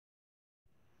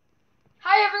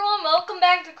welcome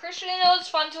back to Cristiano's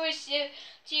Fun Toys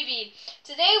TV.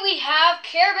 Today we have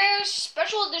Care Bears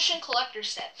Special Edition Collector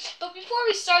Set. But before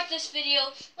we start this video,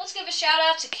 let's give a shout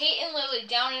out to Kate and Lily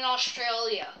down in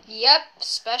Australia. Yep,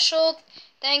 special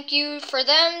thank you for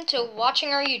them to watching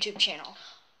our YouTube channel.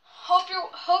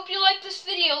 Hope you like this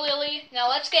video, Lily. Now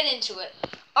let's get into it.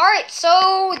 Alright,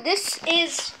 so this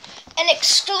is an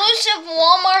exclusive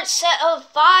Walmart set of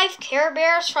 5 Care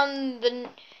Bears from the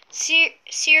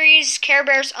series Care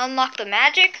Bears Unlock the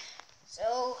Magic.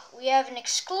 So we have an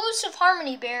exclusive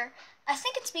Harmony Bear. I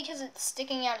think it's because it's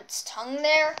sticking out its tongue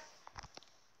there,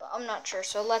 but I'm not sure,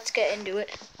 so let's get into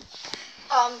it.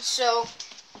 So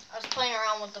I was playing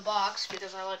around with the box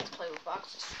because I like to play with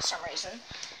boxes for some reason.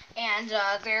 And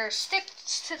they're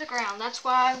sticks to the ground. That's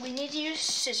why we need to use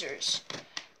scissors.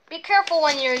 Be careful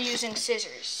when you're using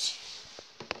scissors.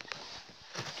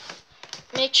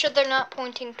 Make sure they're not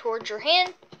pointing towards your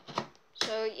hand.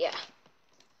 So, yeah.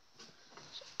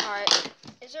 Alright.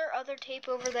 Is there other tape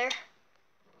over there?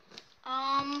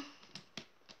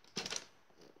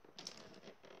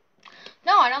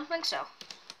 No, I don't think so.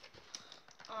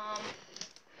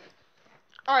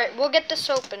 Alright, we'll get this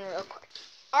open real quick.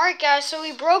 Alright guys, so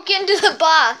we broke into the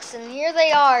box, and here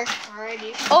they are.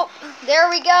 Alrighty. Oh, there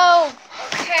we go.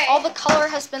 Okay. All the color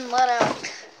has been let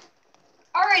out.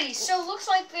 Alrighty, so looks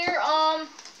like they're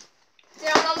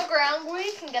down on the ground where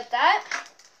you can get that.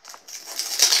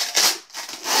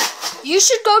 You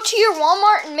should go to your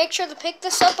Walmart and make sure to pick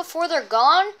this up before they're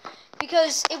gone,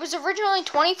 because it was originally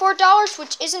 $24,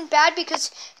 which isn't bad because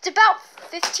it's about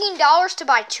 $15 to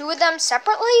buy 2 of them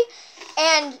separately,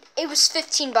 and it was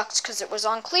 $15 because it was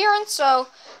on clearance. So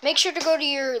make sure to go to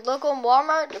your local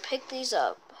Walmart to pick these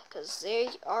up because they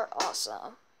are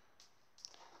awesome.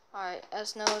 Alright,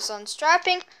 as Noah's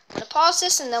unstrapping, I'm going to pause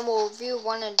this and then we'll review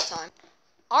one at a time.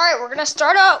 Alright, we're going to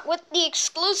start out with the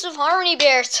exclusive Harmony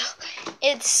Bears.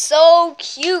 It's so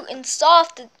cute and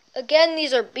soft. Again,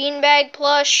 these are beanbag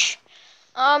plush.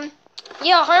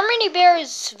 Yeah, Harmony Bear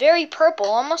is very purple,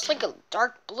 almost like a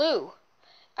dark blue.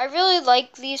 I really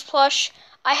like these plush.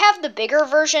 I have the bigger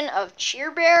version of Cheer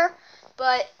Bear,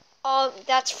 but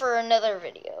that's for another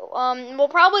video. We'll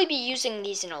probably be using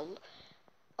these in a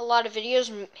lot of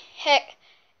videos. Heck,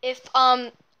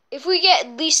 if we get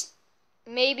at least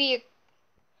maybe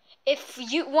if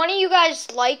one of you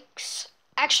guys likes,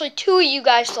 actually 2 of you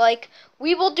guys like,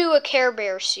 we will do a Care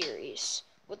Bear series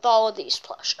with all of these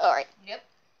plush. Alright. Yep.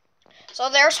 So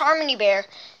there's Harmony Bear.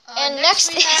 And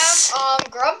next we is have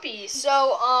Grumpy.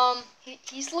 So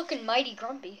he's looking mighty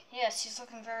grumpy. yes, he's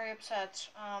looking very upset.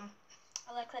 I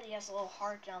like that he has a little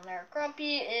heart down there.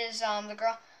 Grumpy is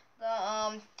the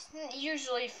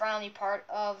usually frowny part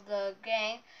of the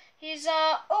gang. He's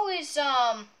always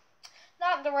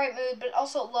not in the right mood, but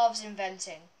also loves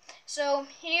inventing. So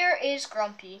here is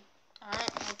Grumpy.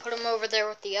 Alright, we'll put him over there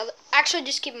with the other. Actually,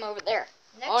 just keep him over there.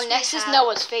 Next is have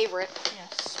Noah's favorite.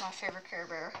 Yes, my favorite Care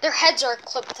Bear. Their heads are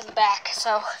clipped to the back,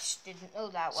 so I just didn't know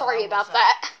that. sorry about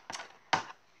that.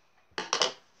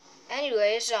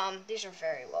 Anyways, these are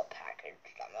very well packaged,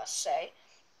 I must say.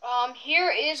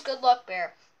 Here is Good Luck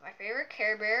Bear, my favorite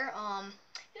Care Bear.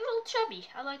 He's a little chubby.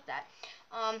 I like that.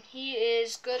 He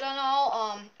is good on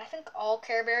all. I think all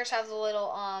Care Bears have the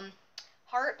little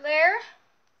heart there.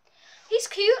 He's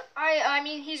cute. I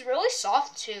mean, he's really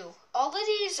soft too. All of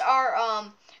these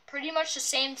are pretty much the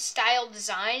same style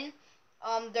design.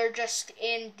 They're just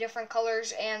in different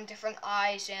colors and different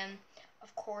eyes and,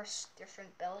 of course,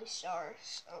 different belly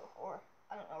stars. Or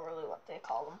I don't know really what they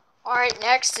call them. Alright,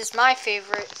 next is my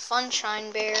favorite,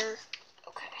 Funshine Bear.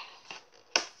 Okay.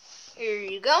 Here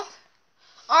you go.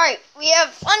 Alright, we have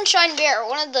Funshine Bear,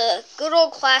 one of the good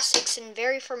old classics and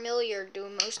very familiar to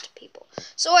most people.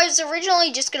 So I was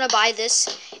originally just going to buy this,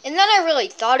 and then I really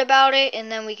thought about it, and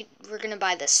then we're going to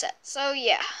buy this set. So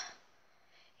yeah,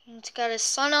 it's got his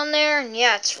son on there, and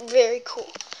yeah, it's very cool.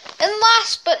 And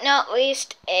last but not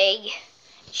least, a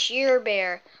Cheer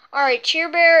Bear. Alright,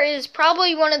 Cheer Bear is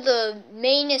probably one of the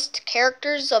mainest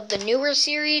characters of the newer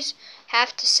series,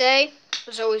 have to say.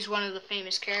 Was always one of the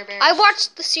famous Care Bears. I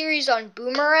watched the series on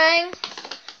Boomerang,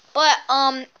 but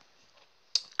I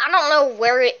don't know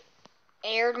where it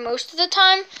aired most of the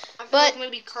time. I feel but like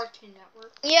maybe Cartoon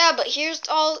Network. Yeah, but here's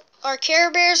all our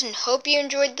Care Bears, and hope you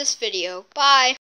enjoyed this video. Bye.